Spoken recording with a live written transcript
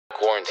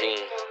Quarantine,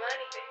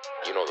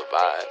 you know the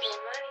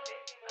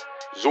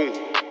vibes. Zoom.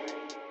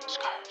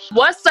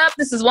 What's up?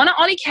 This is one and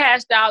only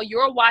Cash Doll.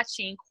 You're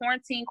watching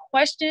Quarantine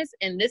Questions,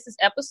 and this is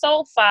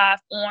episode 5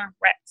 on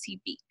Rap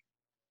TV.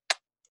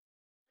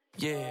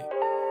 Yeah.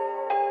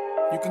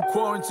 You can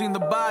quarantine the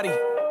body,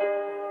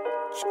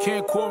 but you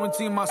can't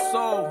quarantine my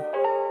soul.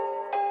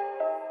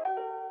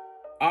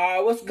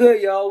 Alright, what's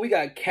good, y'all? We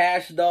got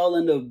Cash Doll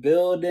in the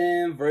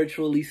building,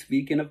 virtually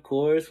speaking, of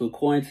course, with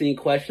Quarantine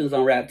Questions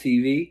on Rap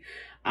TV.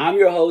 I'm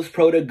your host,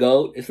 Pro the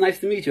Goat. It's nice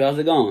to meet you. How's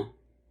it going?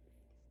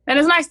 And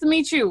it's nice to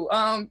meet you.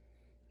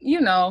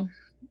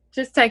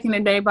 Just taking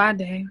it day by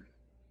day.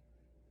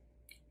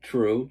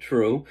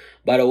 True.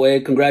 By the way,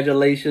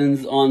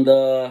 congratulations on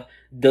the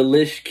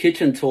Delish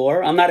Kitchen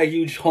Tour. I'm not a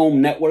huge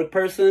home network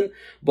person,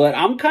 but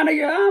I'm kind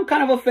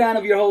of a fan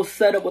of your whole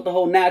setup with the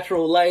whole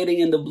natural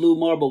lighting and the blue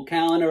marble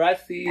calendar. I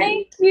see.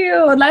 Thank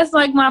you. That's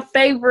like my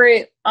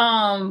favorite.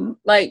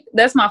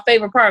 That's my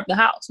favorite part of the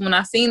house. When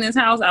I seen this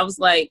house, I was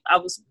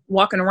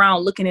walking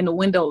around looking in the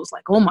windows,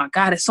 like, oh my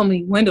God, there's so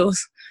many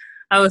windows.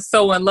 I was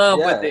so in love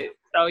with it.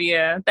 So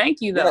yeah,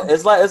 thank you though.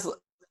 Yeah,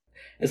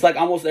 it's like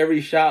almost every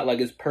shot, like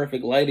it's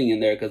perfect lighting in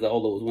there because of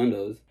all those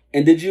windows.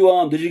 And did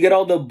you get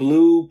all the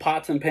blue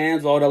pots and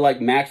pans all to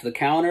like match the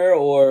counter,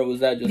 or was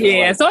that just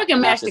so I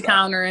can match the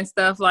counter and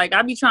stuff? Like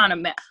I be trying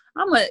to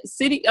I'm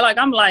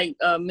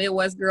a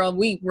Midwest girl.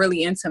 We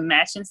really into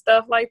matching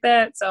stuff like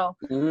that. So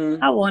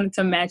I wanted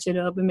to match it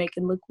up and make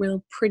it look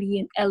real pretty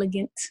and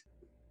elegant.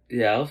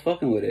 Yeah, I was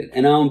fucking with it.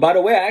 And by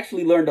the way, I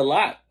actually learned a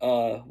lot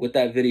with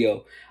that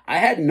video. I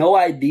had no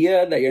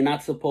idea that you're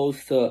not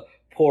supposed to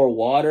pour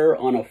water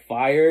on a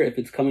fire if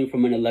it's coming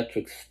from an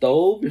electric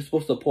stove. You're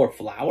supposed to pour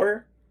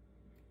flour.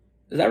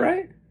 Is that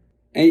right?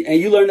 And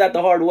you learned that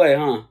the hard way,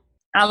 huh?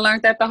 I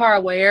learned that the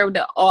hard way.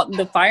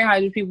 The fire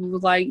hydrant people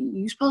was like,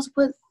 you're supposed to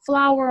put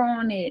flour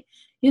on it.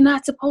 You're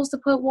not supposed to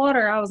put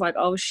water. I was like,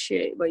 oh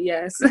shit. But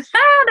yes,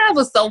 that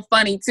was so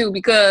funny too,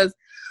 because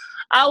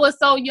I was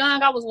so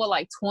young. I was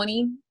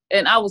 20,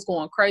 and I was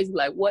going crazy.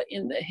 Like, what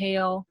in the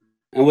hell?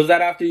 And was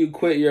that after you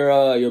quit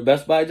your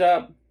Best Buy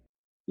job?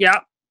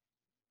 Yep.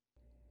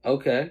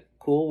 Okay,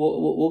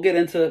 cool. We'll get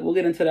into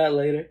that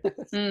later.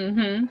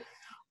 Mm-hmm.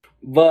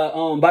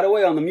 But by the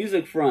way, on the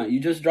music front, you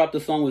just dropped a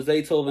song with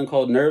Zaytoven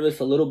called "Nervous"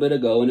 a little bit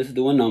ago, and it's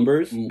doing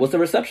numbers. What's the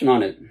reception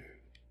on it?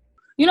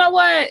 You know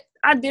what?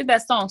 I did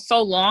that song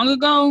so long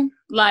ago,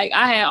 like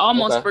I had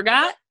almost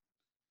forgot.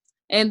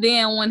 And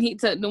then when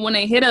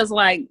they hit us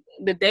like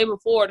the day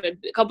before,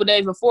 a couple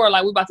days before,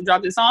 like we about to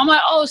drop this song, I'm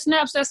like, oh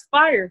snaps, that's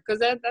fire, because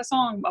that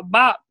song a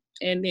bop.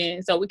 And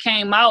then so we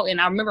came out, and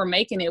I remember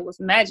making it was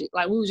magic.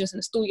 Like we was just in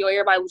the studio,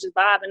 everybody was just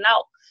vibing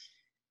out.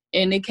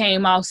 And it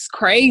came out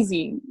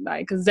crazy,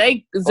 like, because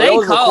they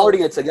was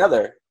recording it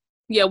together.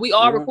 Yeah, we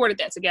all recorded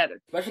that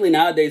together. Especially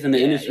nowadays in the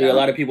industry, a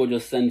lot of people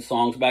just send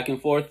songs back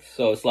and forth.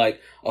 So it's like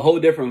a whole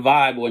different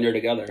vibe when you're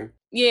together.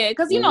 Yeah,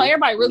 because,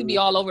 everybody really be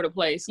all over the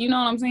place. You know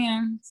what I'm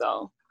saying?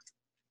 So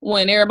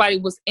when everybody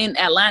was in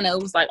Atlanta,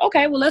 it was like,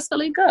 okay, well, let's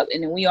link up.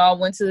 And then we all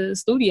went to the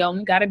studio and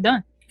we got it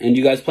done. And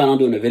you guys plan on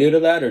doing a video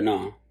to that or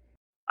no?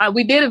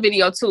 We did a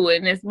video to it,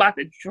 and it's about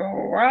to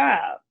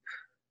drop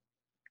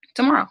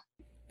tomorrow.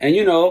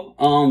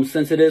 And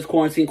since it is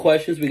Quarantine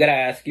Questions, we gotta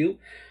ask you,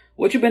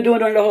 what you been doing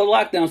during the whole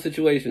lockdown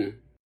situation?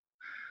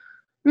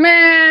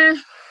 Man,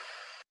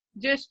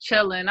 just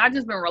chilling. I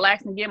just been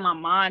relaxing, getting my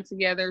mind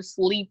together,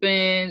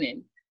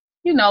 sleeping,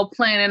 and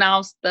planning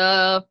out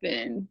stuff,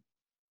 and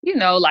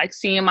like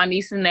seeing my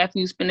niece and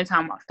nephew, spending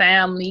time with my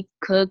family,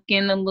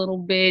 cooking a little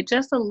bit,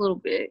 just a little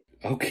bit.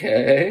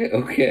 Okay.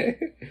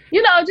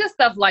 Just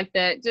stuff like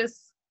that.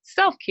 Just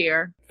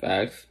self-care.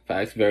 Facts.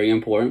 Very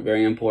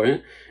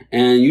important.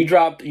 And you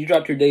dropped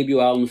your debut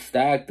album,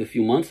 Stacked, a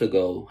few months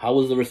ago. How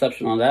was the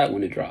reception on that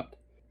when it dropped?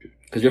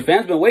 Because your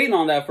fans been waiting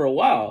on that for a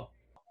while.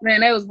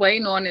 Man, they was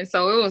waiting on it,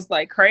 so it was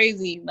like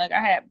crazy. Like I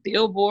had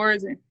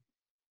billboards, and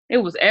it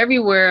was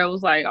everywhere. It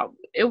was like,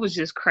 it was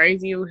just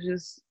crazy. It was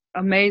just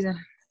amazing.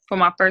 For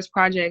my first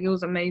project, it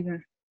was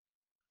amazing.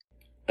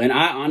 And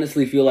I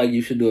honestly feel like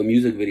you should do a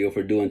music video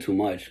for Doing Too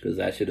Much, because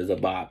that shit is a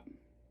bop.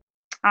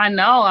 I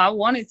know. I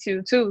wanted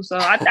to too. So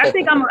I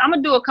think I'm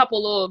gonna do a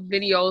couple little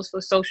videos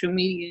for social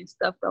media and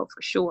stuff though,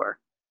 for sure.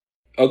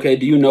 Okay.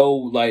 Do you know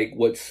like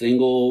what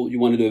single you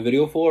want to do a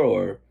video for,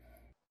 or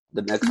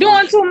the next?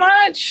 Doing Too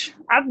Much.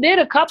 I did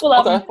a couple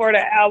of them for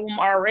the album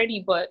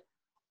already, but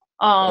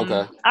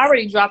I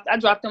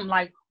dropped them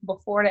like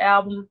before the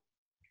album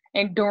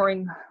and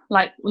during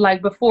like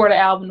before the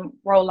album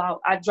rollout.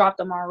 I dropped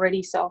them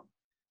already. So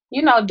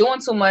Doing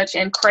Too Much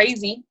and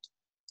Crazy.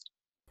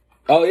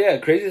 Oh yeah,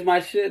 Crazy is my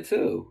shit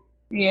too.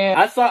 Yeah.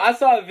 I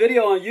saw a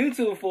video on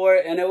YouTube for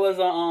it, and it was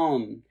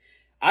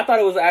I thought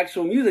it was an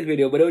actual music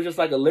video, but it was just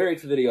like a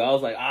lyrics video. I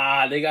was like,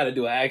 they got to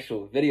do an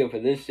actual video for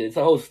this shit. It's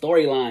a whole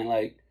storyline,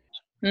 like.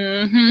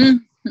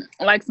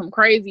 Like some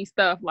crazy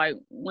stuff, like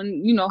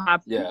when how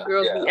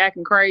girls be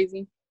acting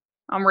crazy.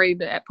 I'm ready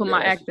to put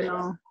my acting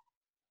on.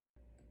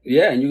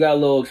 Yeah, and you got a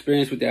little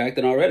experience with the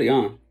acting already,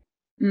 huh?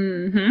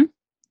 Mm-hmm.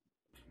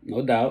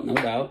 No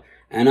doubt.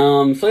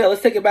 And so yeah,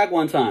 let's take it back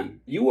one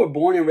time. You were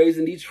born and raised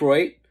in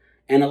Detroit,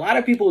 and a lot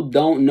of people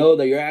don't know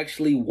that you're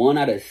actually one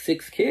out of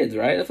 6 kids,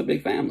 right? That's a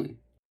big family.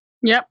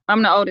 Yep,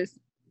 I'm the oldest.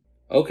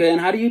 Okay,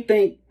 and how do you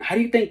think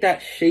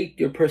that shaped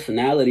your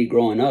personality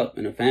growing up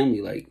in a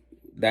family like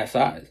that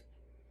size?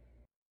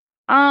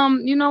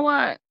 You know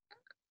what?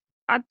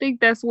 I think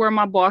that's where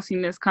my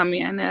bossiness come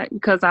in at,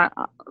 because I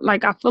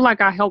feel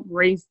like I helped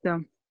raise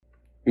them.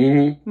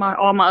 Mm-hmm.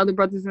 All my other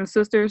brothers and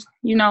sisters,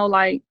 you know,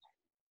 like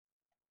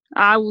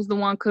I was the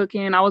one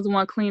cooking, I was the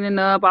one cleaning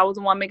up, I was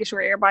the one making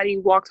sure everybody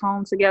walked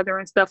home together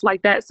and stuff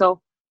like that.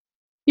 So,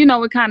 you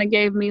know, it kind of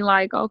gave me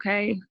like,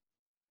 okay,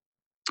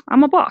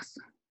 I'm a boss.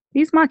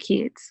 These my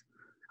kids.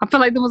 I feel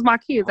like them was my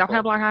kids.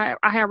 I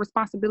had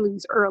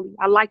responsibilities early.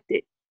 I liked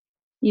it,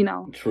 you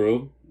know.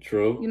 True.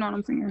 You know what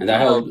I'm saying? And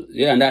that helped.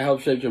 Yeah, and that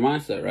helped shape your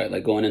mindset, right?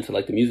 Like going into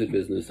like the music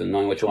business and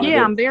knowing what you want to do.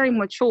 Yeah, I'm very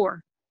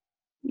mature.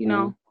 You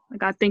know,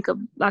 like I think of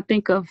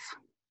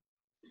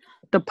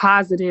the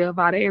positive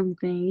out of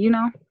everything. You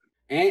know.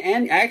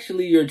 And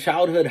actually, your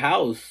childhood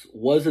house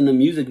was in the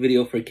music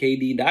video for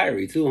KD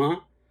Diary too, huh?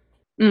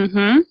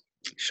 Mm-hmm.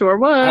 Sure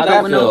was. How'd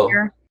that feel?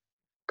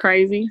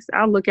 Crazy.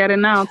 I look at it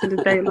now to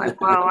this day like,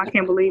 wow, I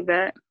can't believe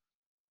that.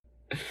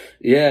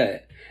 Yeah.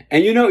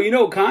 And you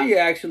know, Kanye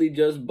actually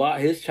just bought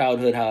his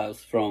childhood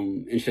house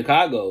in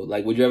Chicago.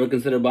 Like, would you ever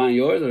consider buying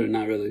yours or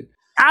not really?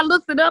 I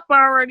looked it up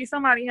already.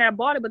 Somebody had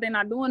bought it, but they're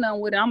not doing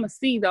nothing with it. I'm gonna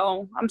see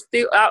though. I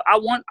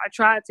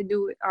tried to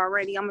do it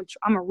already. I'm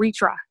a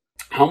retry.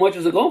 How much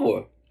was it going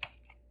for?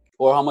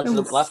 Or how much was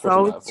the last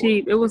person so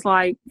cheap? It was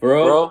like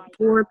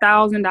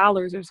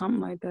 $4,000 or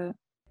something like that.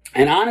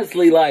 And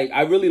honestly, like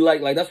I really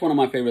like that's one of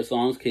my favorite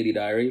songs, KD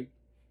Diary.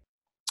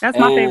 That's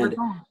my favorite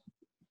song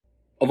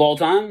of all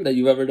time that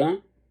you've ever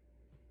done.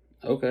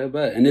 Okay,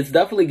 but and it's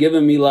definitely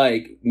given me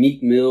like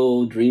Meek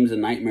Mill, Dreams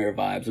and Nightmare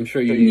vibes. I'm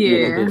sure you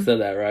know the book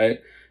said that, right?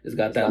 It's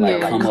got that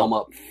like come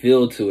up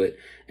feel to it.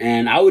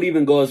 And I would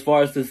even go as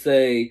far as to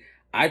say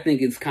I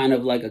think it's kind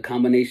of like a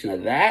combination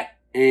of that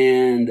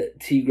and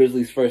T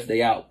Grizzly's First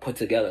Day Out put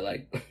together.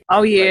 Like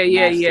oh yeah,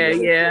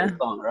 yeah.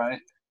 Song, right?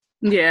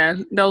 Yeah,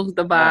 those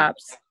the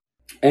vibes.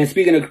 And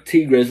speaking of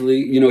T Grizzly,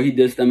 you know, he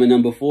dissed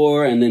Eminem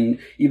before, and then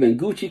even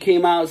Gucci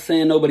came out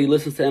saying nobody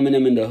listens to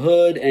Eminem in the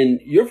hood. And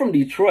you're from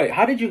Detroit.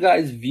 How did you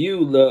guys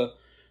view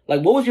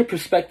what was your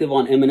perspective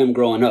on Eminem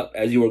growing up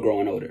as you were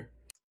growing older?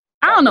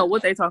 I don't know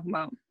what they talking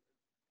about.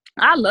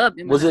 I loved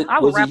Eminem. I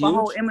would rap a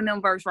whole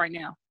Eminem verse right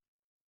now.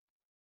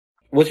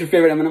 What's your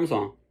favorite Eminem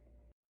song?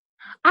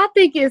 I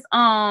think it's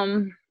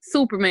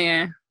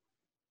Superman.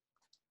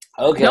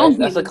 Okay,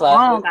 that's a classic.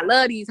 Wrong. I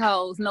love these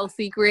hoes. No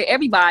secret.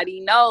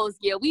 Everybody knows.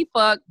 Yeah, we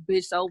fuck,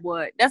 bitch. So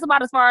what? That's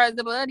about as far as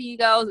the buddy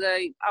goes.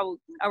 I would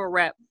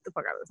rap the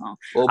fuck out of the song.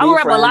 We'll I would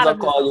rap a lot of.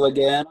 I'll call you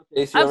again.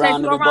 I'll take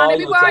you around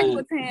every bar you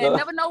attend.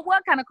 Never know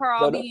what kind of car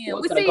I'll be in.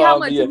 We see how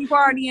much you be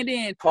partying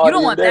in. You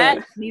don't want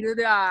that. Neither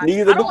do I.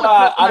 Neither do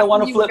I. I don't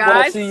want to flip when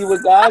I see you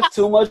with guys.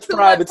 Too much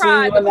pride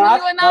between you and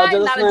I. Not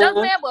a just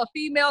man, but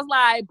females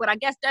lie. But I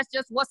guess that's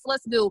just what's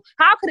let's do.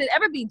 How could it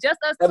ever be just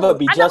us two? Ever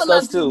be just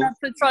us two?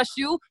 To trust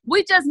you.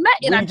 We just met.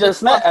 We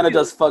just met and I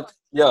just fucked.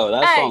 Yo,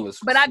 that song is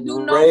but I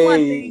do know one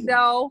thing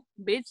though.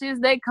 Bitches,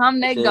 they come,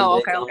 they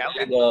go.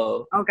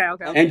 Okay.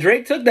 And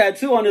Drake took that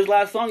too on his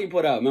last song he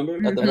put out, remember?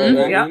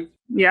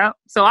 Yeah.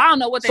 So I don't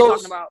know what they're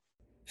talking about.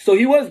 So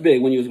he was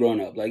big when you was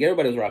growing up. Like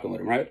everybody was rocking with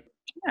him, right?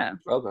 Yeah.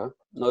 Okay.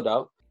 No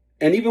doubt.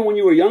 And even when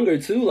you were younger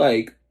too,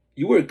 like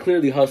you were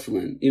clearly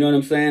hustling. You know what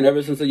I'm saying?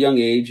 Ever since a young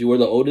age, you were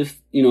the oldest,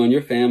 you know, in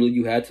your family.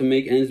 You had to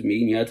make ends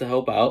meet and you had to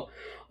help out.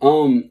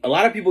 A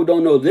lot of people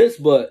don't know this,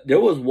 but there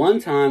was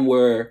one time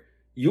where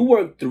you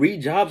worked 3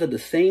 jobs at the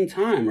same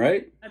time,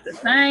 right? At the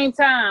same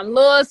time.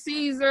 Little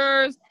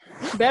Caesars,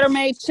 Better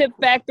Made Chip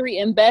Factory,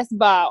 and Best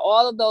Buy.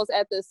 All of those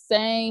at the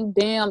same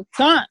damn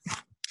time.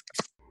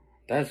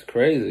 That's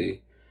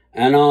crazy.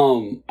 And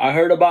I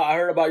heard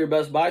about your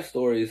Best Buy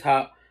stories.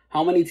 How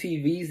many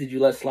TVs did you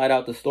let slide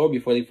out the store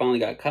before they finally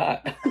got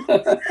caught?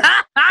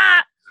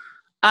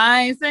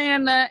 I ain't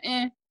saying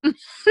nothing.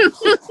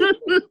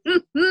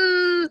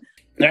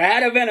 There had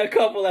to have been a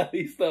couple at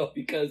least though,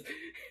 because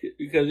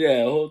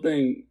yeah, the whole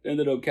thing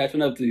ended up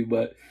catching up to you,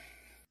 but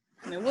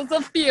it was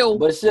a few.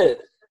 But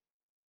shit.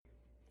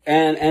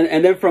 And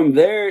then from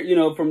there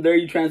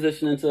you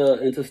transition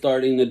into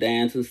starting to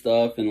dance and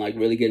stuff and like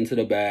really get into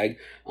the bag.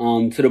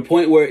 To the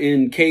point where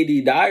in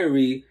KD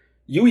Diary,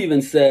 you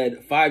even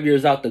said 5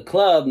 years out the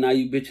club, now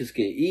you bitches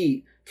can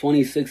eat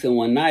 26 in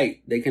one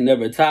night. They can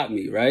never top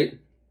me, right?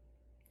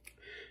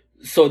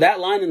 So that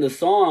line in the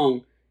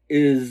song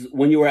is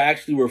when you were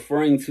actually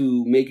referring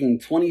to making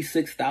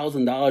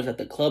 $26,000 at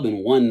the club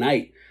in one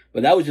night.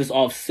 But that was just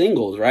off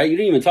singles, right? You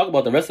didn't even talk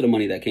about the rest of the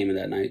money that came in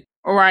that night.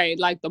 Right,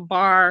 like the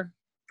bar.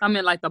 I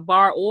mean, like the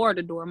bar or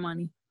the door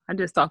money. I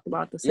just talked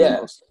about the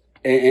singles.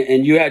 Yeah.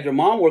 And you had your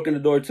mom working the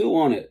door too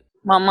on it.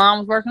 My mom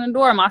was working the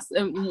door. A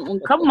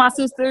couple of my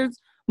sisters,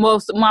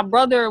 my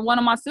brother, one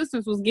of my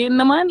sisters was getting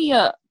the money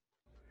up.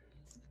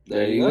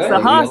 There you go. It's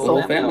a hustle.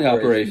 Whole family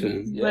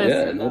operation.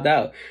 Yeah, no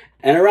doubt.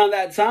 And around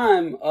that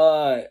time,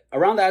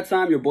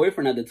 your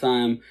boyfriend at the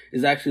time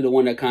is actually the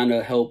one that kind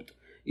of helped,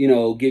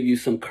 give you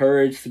some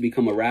courage to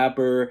become a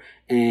rapper.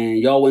 And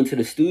y'all went to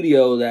the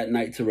studio that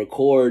night to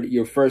record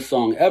your first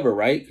song ever,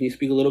 right? Can you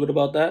speak a little bit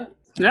about that?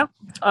 Yep.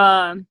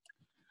 I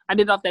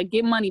did off that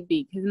Get Money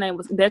beat. His name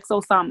was Dex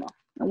Osama.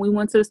 And we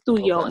went to the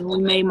studio and we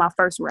made my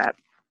first rap.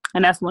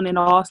 And that's when it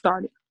all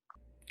started.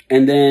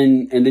 And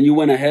then you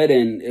went ahead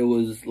and it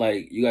was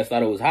like, you guys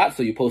thought it was hot,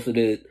 so you posted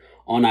it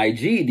on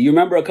IG. Do you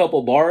remember a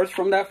couple bars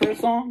from that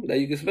first song that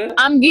you can spit?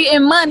 I'm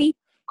getting money,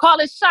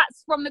 calling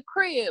shots from the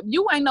crib.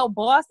 You ain't no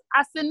boss.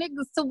 I send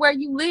niggas to where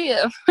you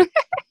live.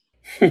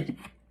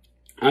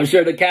 I'm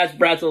sure the Cash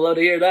Brats will love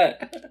to hear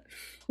that.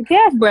 The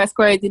Cash Brats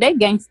crazy. They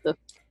gangster.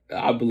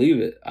 I believe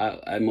it.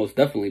 I most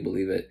definitely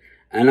believe it.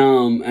 And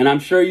I'm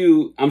sure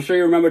you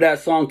remember that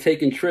song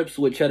 "Taking Trips"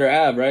 with Cheddar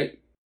Ave, right?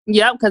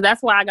 Yep, because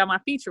that's why I got my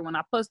feature. When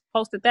I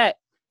posted that,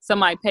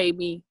 somebody paid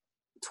me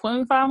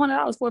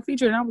 $2,500 for a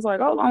feature, and I was like,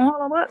 hold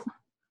on, what?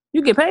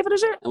 You get paid for this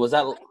shit? And was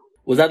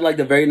that like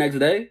the very next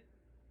day?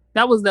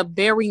 That was the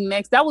very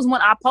next. That was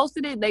when I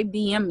posted it. They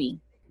DM'd me.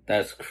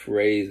 That's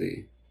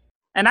crazy.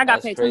 And I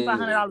got paid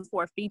 $2,500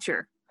 for a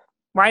feature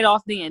right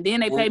off then. Then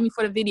they paid me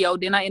for the video.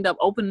 Then I end up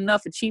opening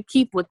up a Chief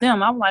Keef with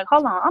them. I'm like,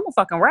 hold on, I'm a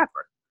fucking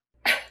rapper.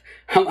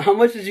 How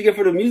much did you get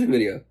for the music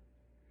video? I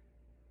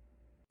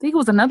think it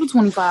was another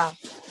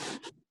 $25.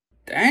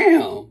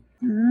 Damn.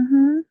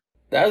 Mm-hmm.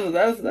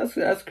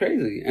 That's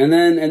crazy. And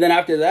then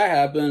after that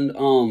happened,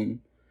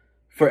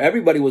 For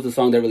Everybody was the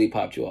song that really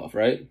popped you off,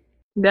 right?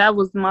 That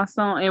was my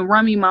song, and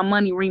Run Me My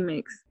Money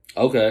remix.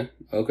 Okay.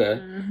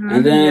 Mm-hmm.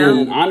 And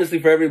then honestly,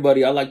 For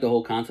Everybody, I like the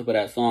whole concept of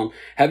that song.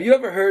 Have you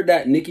ever heard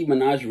that Nicki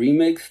Minaj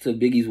remix to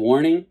Biggie's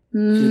Warning?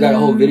 She's got a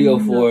whole video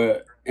for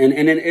it. And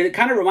then it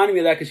kind of reminded me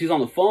of that because she's on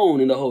the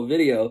phone in the whole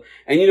video.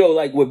 And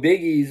like with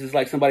Biggie's, it's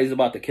like somebody's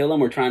about to kill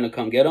him or trying to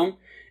come get him.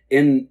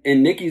 In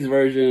Nicki's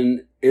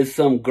version, is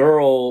some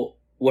girl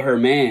with her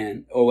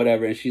man or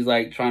whatever, and she's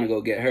like trying to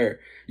go get her.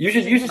 You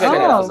should check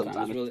that out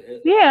sometime.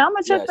 Yeah, I'm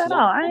gonna check that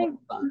out. I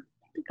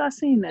think I've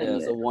seen that. Yeah,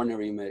 it's a Warner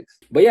remix.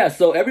 But yeah,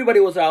 so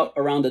Everybody was out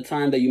around the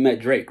time that you met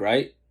Drake,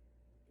 right?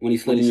 When he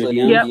slid in your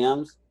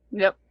DMs.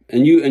 Yep.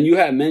 And you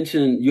had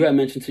mentioned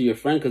to your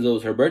friend, because it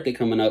was her birthday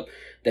coming up,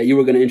 that you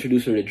were going to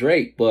introduce her to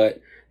Drake,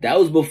 but that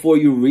was before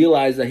you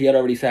realized that he had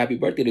already said happy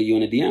birthday to you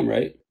in a DM,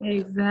 right?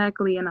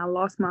 Exactly, and I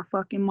lost my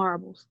fucking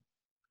marbles.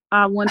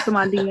 I went to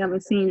my DM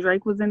and seen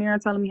Drake was in there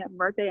telling me happy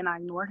birthday, and I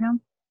ignored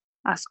him.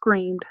 I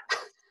screamed.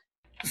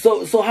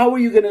 So how were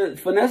you going to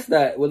finesse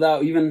that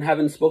without even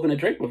having spoken to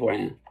Drake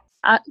beforehand?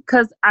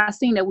 Because I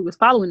seen that we was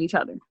following each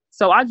other.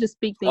 So I just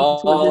speak things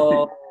to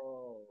existence.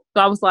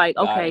 So I was like,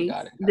 okay,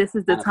 got it. This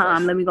is the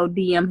time. Let me go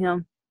DM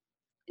him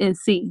and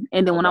see.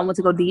 And then when I went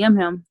to go DM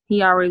him,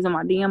 he already was in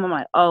my DM. I'm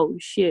like, oh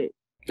shit.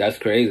 That's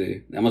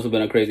crazy. That must have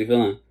been a crazy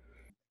feeling.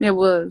 It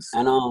was.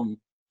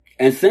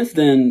 And since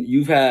then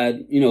you've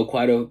had,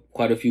 quite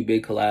a few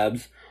big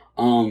collabs.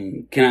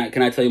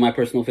 Can I tell you my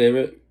personal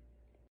favorite?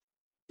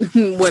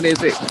 What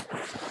is it?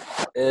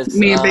 It's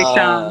me and Big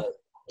Sean.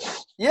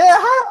 Yeah,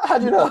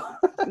 how'd you know?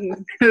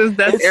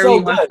 That's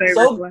my favorite.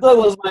 So Good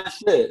was my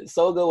shit.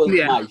 So Good was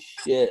my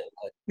shit.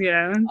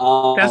 Yeah,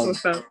 that's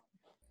what's up.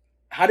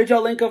 How did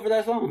y'all link up for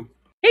that song?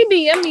 He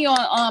DM'd me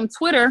on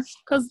Twitter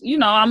because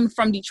I'm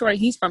from Detroit.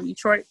 He's from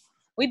Detroit.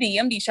 We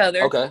DM'd each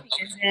other. Okay.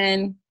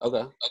 And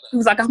he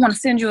was like, "I want to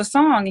send you a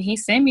song," and he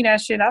sent me that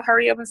shit. I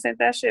hurry up and sent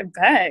that shit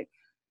back.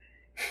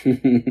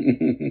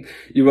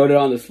 You wrote it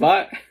on the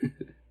spot?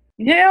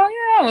 Hell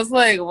yeah. I was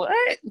like,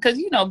 what? Because,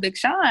 Big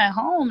Sean at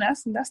home,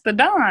 that's the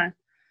Don.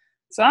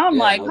 So I'm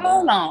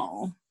hold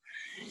on.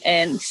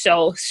 And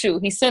so,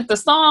 shoot, he sent the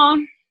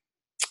song.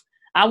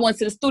 I went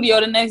to the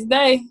studio the next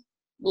day,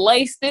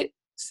 laced it,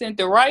 sent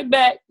it right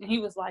back. And he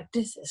was like,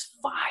 this is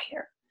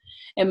fire.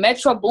 And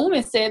Metro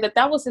Boomin said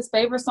that was his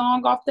favorite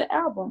song off the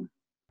album.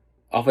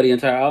 Off of the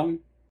entire album?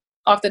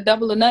 Off the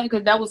Double or Nothing,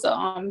 because that was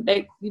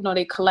they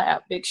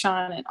collab, Big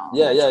Sean and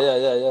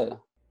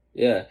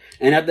Yeah.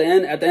 And at the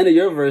end of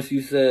your verse,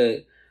 you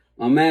said,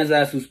 "My man's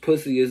ass whose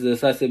pussy is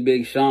this?" I said,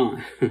 "Big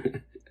Sean."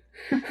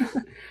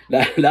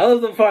 that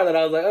was the part that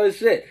I was like, "Oh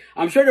shit!"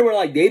 I'm sure there were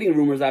like dating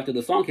rumors after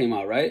the song came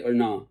out, right? Or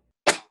no?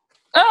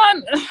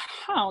 I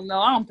don't know.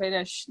 I don't pay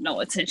that no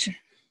attention.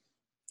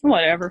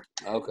 Whatever.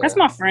 Okay. That's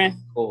my friend.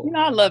 Cool.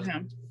 I love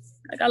him.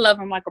 I love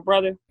him like a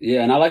brother.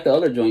 Yeah, and I like the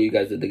other joint you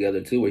guys did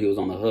together too, where he was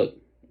on the hook.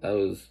 That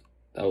was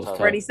tough.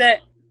 Ready,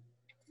 set.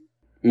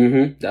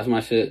 That's my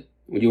shit.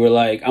 When you were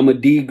like, "I'm a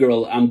D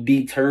girl, I'm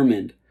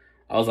determined,"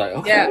 I was like,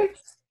 "Okay, yeah.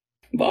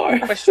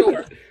 Bar for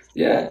sure."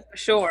 Yeah, for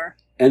sure.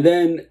 And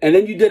then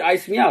you did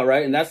Ice Me Out,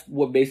 right? And that's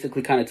what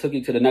basically kind of took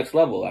you to the next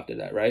level after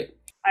that, right?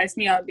 Ice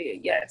Me Out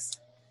did, yes.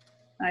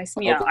 Ice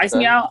Me Out. Ice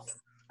Me Out.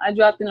 I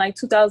dropped in like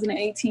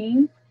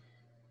 2018.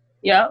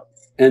 Yep.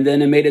 And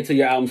then it made it to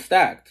your album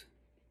Stacked.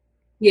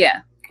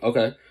 Yeah.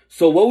 Okay.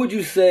 So what would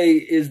you say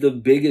is the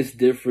biggest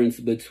difference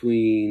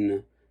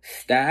between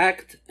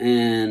Stacked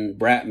and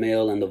Brat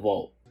Mail and The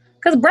Vault?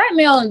 Because Brat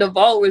Mail and The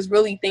Vault was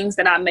really things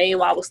that I made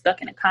while I was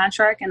stuck in a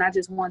contract, and I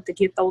just wanted to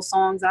get those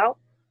songs out.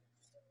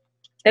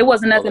 There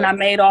wasn't nothing I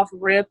made off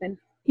rip and,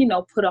 you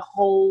know, put a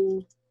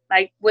whole,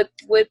 like with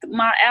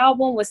my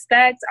album with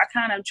Stacks, I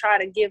kind of try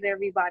to give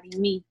everybody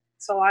me.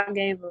 So I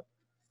gave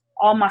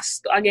my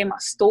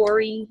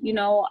story, you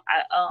know,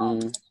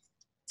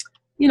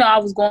 you know, I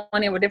was going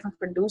in with different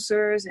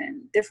producers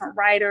and different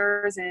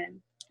writers, and,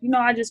 you know,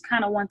 I just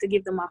kind of wanted to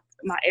give them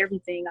my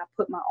everything. I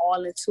put my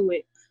all into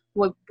it.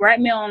 With Brat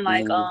Mill and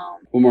like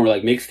more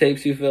like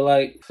mixtapes, you feel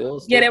like?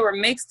 Yeah, there were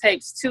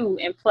mixtapes too,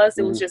 and plus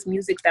it was just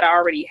music that I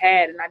already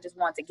had, and I just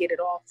wanted to get it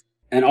off.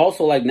 And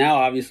also, like, now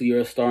obviously you're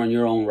a star in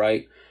your own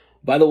right.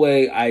 By the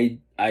way,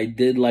 I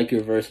did like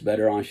your verse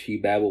better on She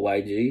Bad with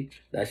YG.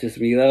 That's just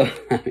me though.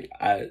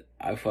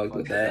 I fucked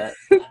with that.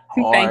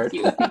 Thank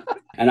you.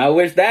 And I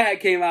wish that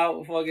had came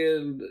out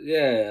fucking,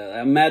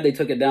 yeah. I'm mad they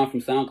took it down from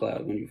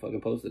SoundCloud when you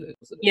fucking posted it.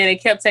 Yeah, they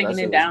kept taking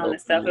it down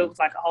and stuff. It was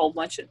like a whole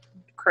bunch of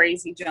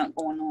crazy junk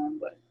going on,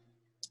 but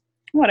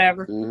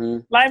whatever.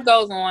 Life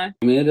goes on.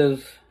 I mean, it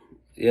is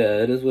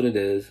what it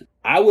is.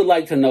 I would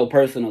like to know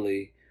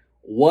personally,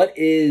 what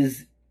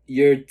is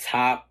your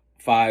top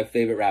 5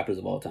 favorite rappers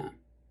of all time?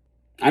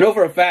 I know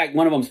for a fact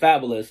one of them's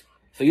Fabulous,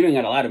 so you didn't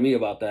got to lie to me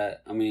about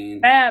that. I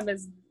mean, Fab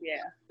is,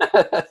 yeah.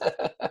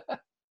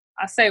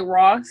 I say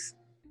Ross.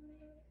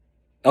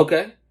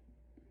 Okay.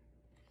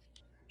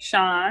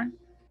 Sean.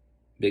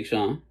 Big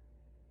Sean.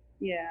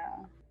 Yeah.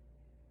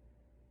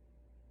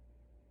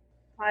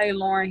 Hi,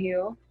 Lauryn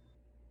Hill.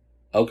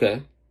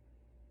 Okay.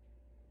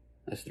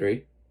 That's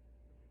 3.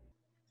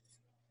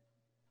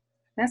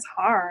 That's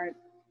hard.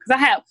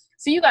 Because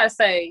you got to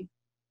say,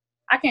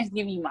 I can't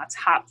give you my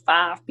top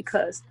 5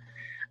 because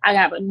I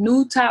have a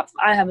new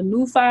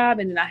 5,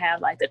 and then I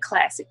have like the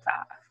classic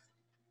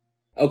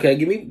 5. Okay,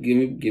 give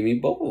me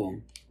both of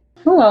them.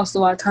 Who else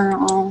do I turn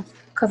on?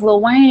 Because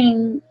Lil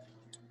Wayne,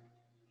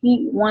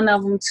 he one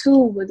of them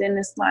too, but then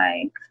it's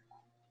like,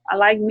 I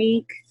like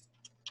Meek.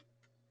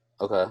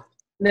 Okay.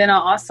 Then I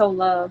also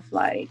love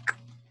like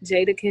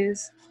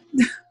Jadakiss.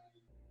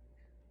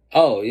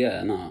 Oh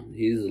yeah, no,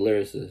 he's a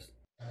lyricist.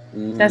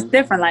 That's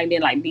different. Like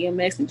then like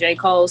DMX and J.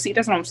 Cole. See,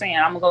 that's what I'm saying.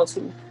 I'm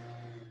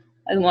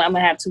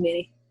gonna have too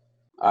many.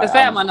 Right,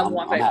 Fab my number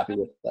one favorite. I'm happy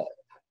with that.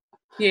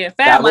 Yeah,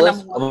 Fab my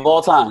number one of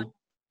all time.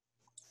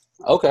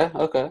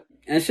 Okay.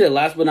 And shit,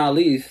 last but not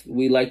least,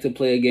 we like to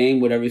play a game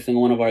with every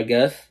single one of our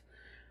guests.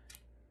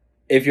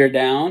 If you're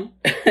down,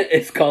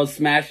 it's called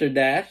Smash or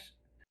Dash.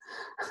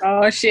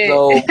 Oh shit!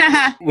 So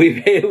we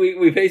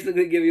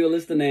basically give you a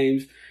list of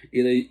names.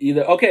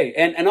 Either okay,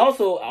 and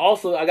also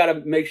I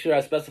gotta make sure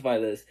I specify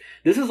this.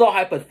 This is all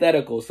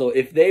hypothetical. So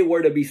if they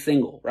were to be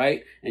single,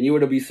 right, and you were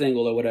to be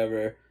single or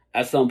whatever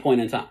at some point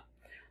in time,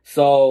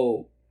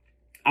 so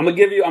I'm gonna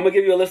give you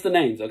a list of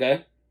names,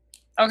 okay?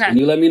 Okay. And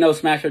you let me know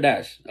Smash or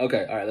Dash.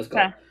 Okay, all right, let's go.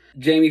 Okay.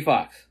 Jamie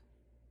Foxx.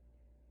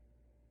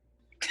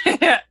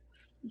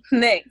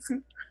 Next.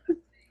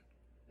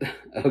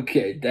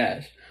 Okay,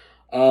 Dash.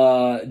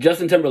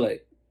 Justin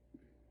Timberlake.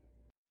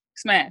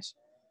 Smash.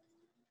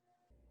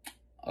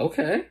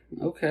 Okay.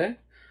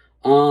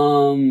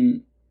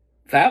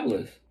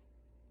 Fabulous.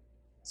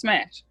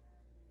 Smash.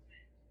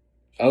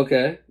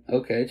 Okay.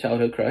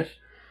 Childhood crush.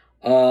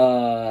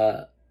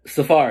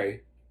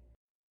 Safari.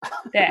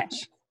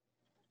 Dash.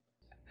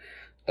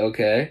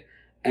 Okay.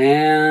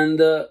 And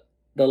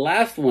the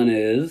last one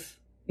is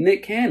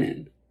Nick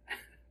Cannon.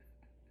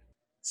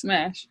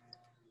 Smash.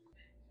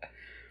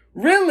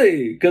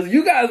 Really? Because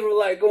you guys were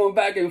like going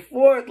back and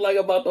forth like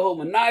about the whole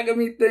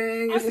monogamy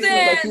thing. I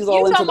said, like he's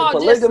all into the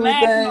polygamy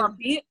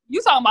thing.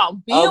 You talking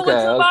about being with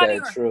somebody?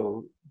 Okay,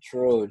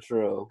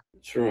 true.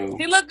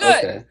 He looked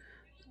good.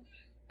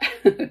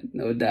 Okay.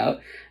 No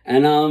doubt.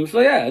 And so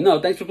yeah,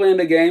 no, thanks for playing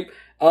the game.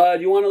 Do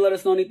you want to let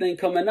us know anything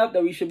coming up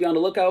that we should be on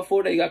the lookout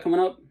for that you got coming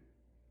up?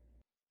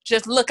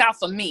 Just look out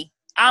for me.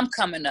 I'm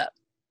coming up.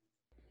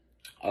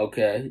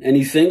 Okay.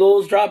 Any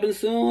singles dropping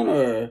soon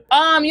or?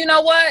 You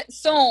know what?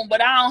 Soon,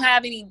 but I don't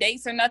have any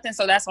dates or nothing,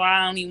 so that's why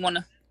I don't even want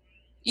to,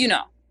 you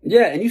know.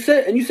 Yeah, and you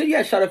said you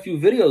had shot a few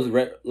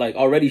videos like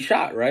already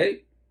shot,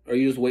 right? Or are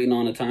you just waiting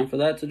on the time for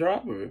that to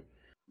drop or?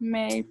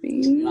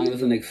 Maybe. Like it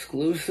was an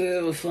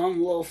exclusive or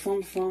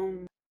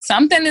something.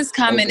 Something is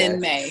coming in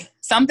May.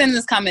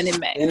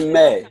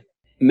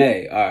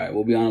 May. All right,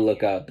 we'll be on the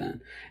lookout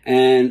then.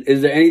 And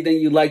is there anything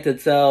you'd like to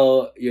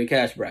tell your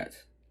Cash Brats?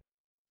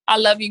 I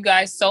love you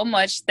guys so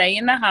much. Stay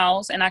in the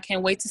house, and I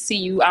can't wait to see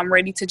you. I'm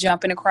ready to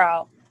jump in the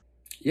crowd.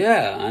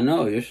 Yeah, I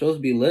know. Your shows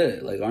be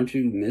lit. Like, aren't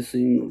you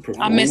missing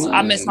performing?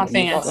 I miss my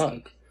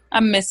fans. I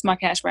miss my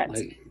Cash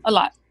Brats a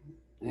lot.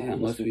 Yeah, it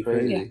must be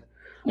crazy.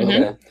 Yeah. Okay.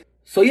 Mm-hmm.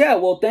 So yeah,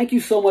 well, thank you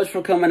so much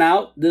for coming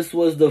out. This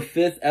was the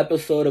 5th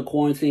episode of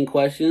Quarantine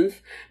Questions.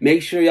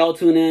 Make sure y'all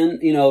tune in.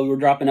 You know, we're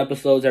dropping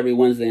episodes every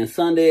Wednesday and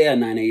Sunday at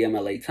 9 a.m.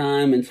 LA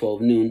time and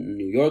 12 noon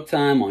New York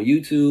time on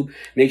YouTube.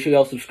 Make sure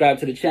y'all subscribe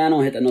to the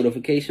channel, hit that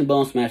notification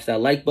bell, smash that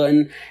like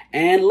button,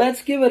 and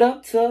let's give it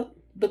up to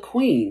the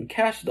Queen,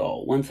 Cash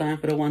Doll. One time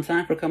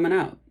for coming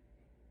out.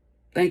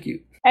 Thank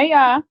you. Hey,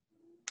 y'all.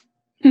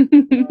 You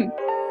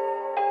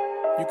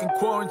can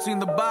quarantine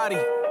the body.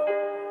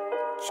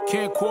 You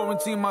can't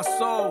quarantine my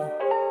soul.